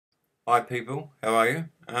Hi people, how are you?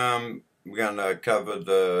 We're going to cover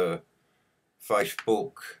the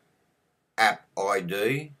Facebook app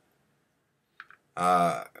ID.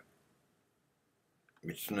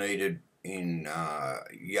 It's needed in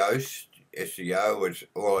Yoast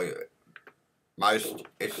SEO. Most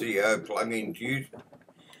SEO plugins use.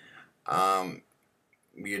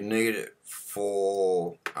 You need it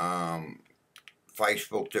for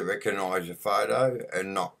Facebook to recognise a photo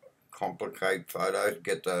and not complicate photos.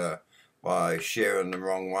 By sharing the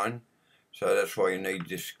wrong one. So that's why you need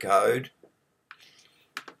this code.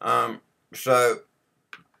 So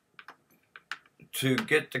to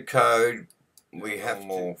get the code, we have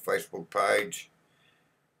more Facebook page,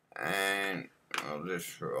 and I'll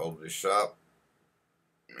just roll this up,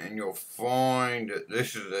 and you'll find that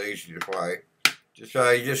this is the easiest way.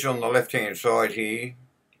 Just on the left hand side here,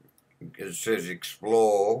 it says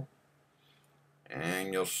Explore,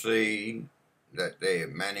 and you'll see that there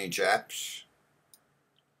Manage Apps,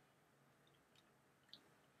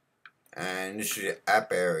 and this is the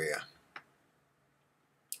app area.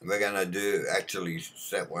 We're going to actually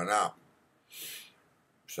set one up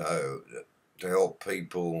so to help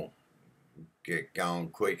people get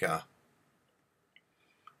going quicker.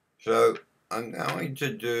 So I'm going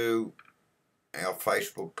to do our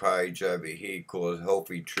Facebook page over here called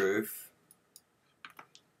Healthy Truth.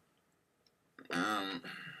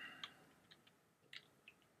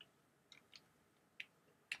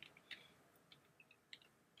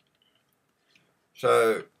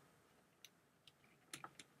 So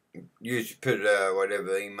you should put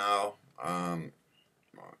whatever email.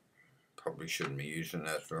 Probably shouldn't be using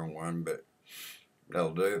that, the wrong one, but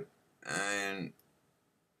they'll do. And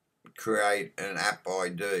create an app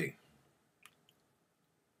ID.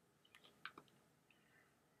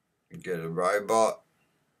 Get a robot.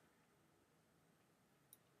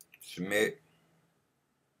 Submit.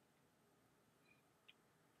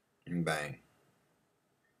 And bang.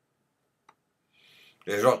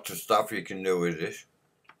 There's lots of stuff you can do with this.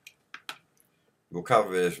 We'll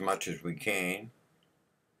cover as much as we can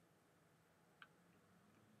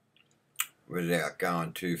without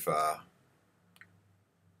going too far.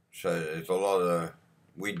 So there's a lot of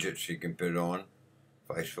widgets you can put on,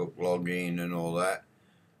 Facebook login and all that,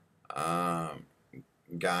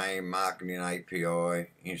 game, marketing API,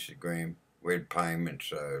 Instagram, web payments,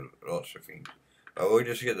 so lots of things. But we'll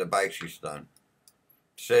just get the basics done.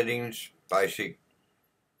 Settings, basic.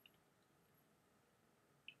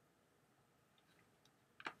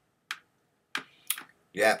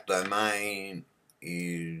 The app domain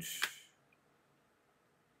is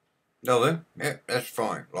nothing. Yeah, that's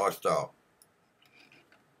fine. Lifestyle.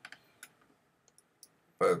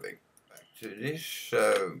 Perfect. Back to this.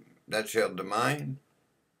 So that's our domain.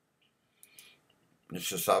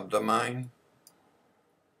 It's a subdomain.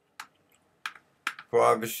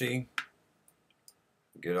 Privacy.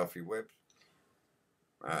 Get off your web.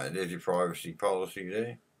 There's your privacy policy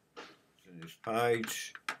there. To this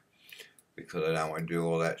page. Because I don't want to do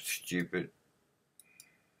all that stupid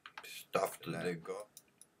stuff that they've got.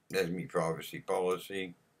 There's my privacy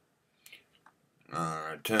policy.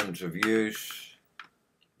 Terms of use.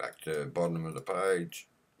 Back to the bottom of the page.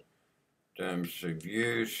 Terms of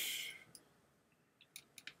use.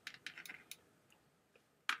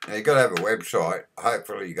 Now you've got to have a website.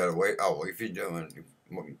 Hopefully you got a web. Oh, if you're doing,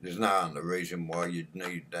 there's no other reason why you'd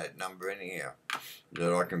need that number anyhow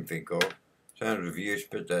that I can think of. Terms of use,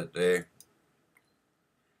 put that there.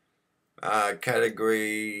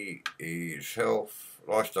 Category is health,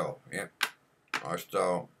 lifestyle. Yep,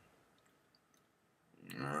 lifestyle.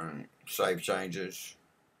 Save changes.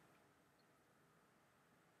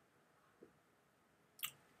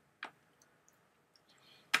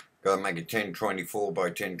 Got to make a 1024 by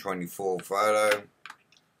 1024 photo.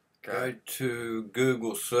 Go to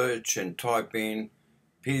Google search and type in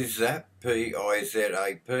PizZap,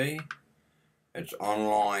 P-I-Z-A-P. It's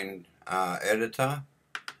online editor,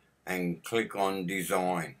 and click on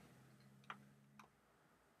design.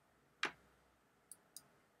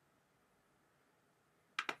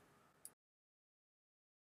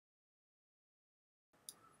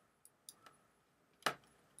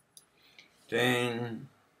 Then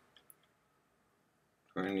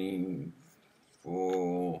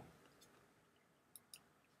 24,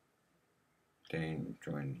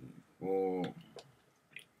 1024,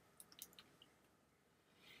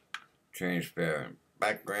 transparent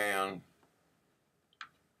background.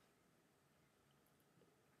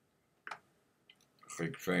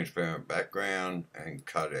 Click transparent background and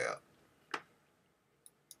cut out.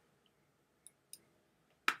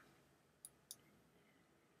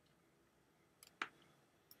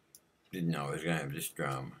 Didn't know I was going to have this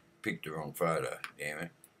drama. picked the wrong photo, damn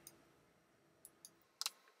it.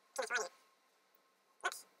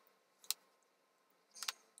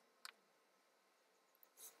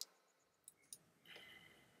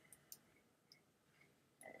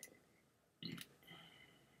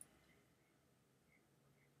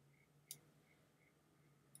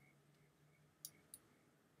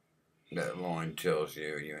 That line tells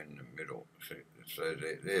you you're in the middle. So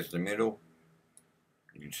there's the middle.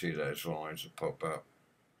 You can see those lines that pop up.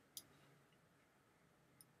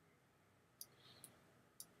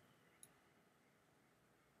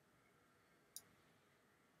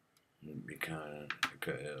 You can't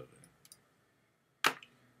cut out there.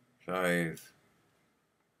 Save.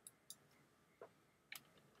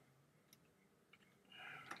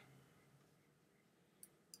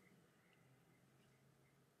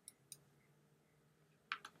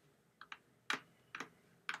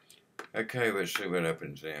 Okay, let's see what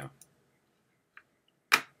happens now.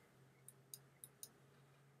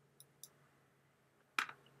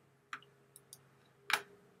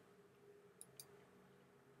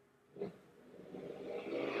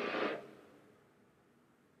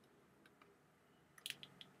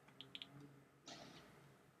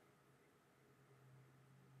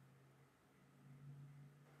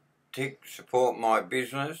 Tick support my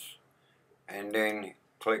business and then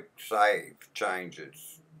click save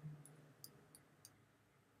changes.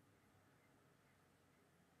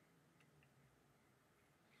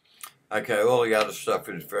 Okay, all the other stuff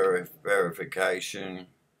is verification.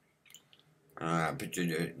 Put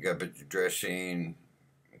your address in,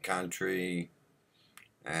 country,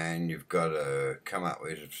 and you've got to come up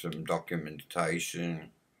with some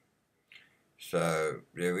documentation. So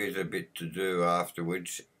there is a bit to do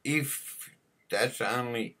afterwards. That's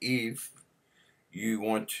only if you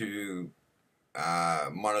want to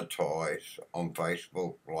monetize on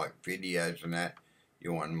Facebook, like videos and that,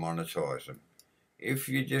 you want to monetize them. If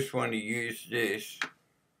you just want to use this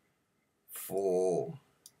for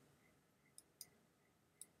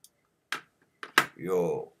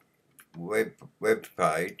your web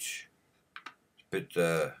page, put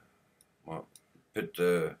the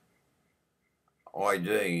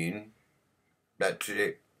ID in. That's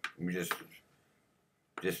it. You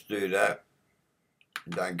just do that.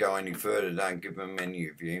 Don't go any further. Don't give them any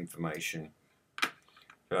of your information.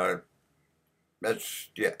 So that's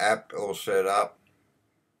your app all set up.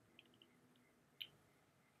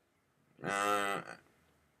 And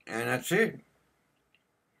that's it.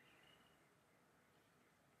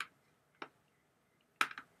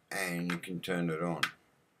 And you can turn it on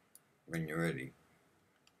when you're ready.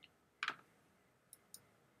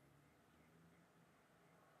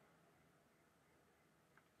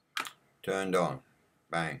 Turned on.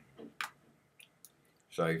 Bang.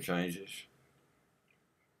 Save changes.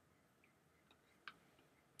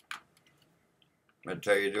 That's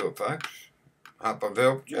how you do it, folks. Hope I've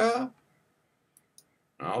helped you.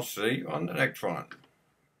 I'll see you on the next one.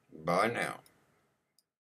 Bye now.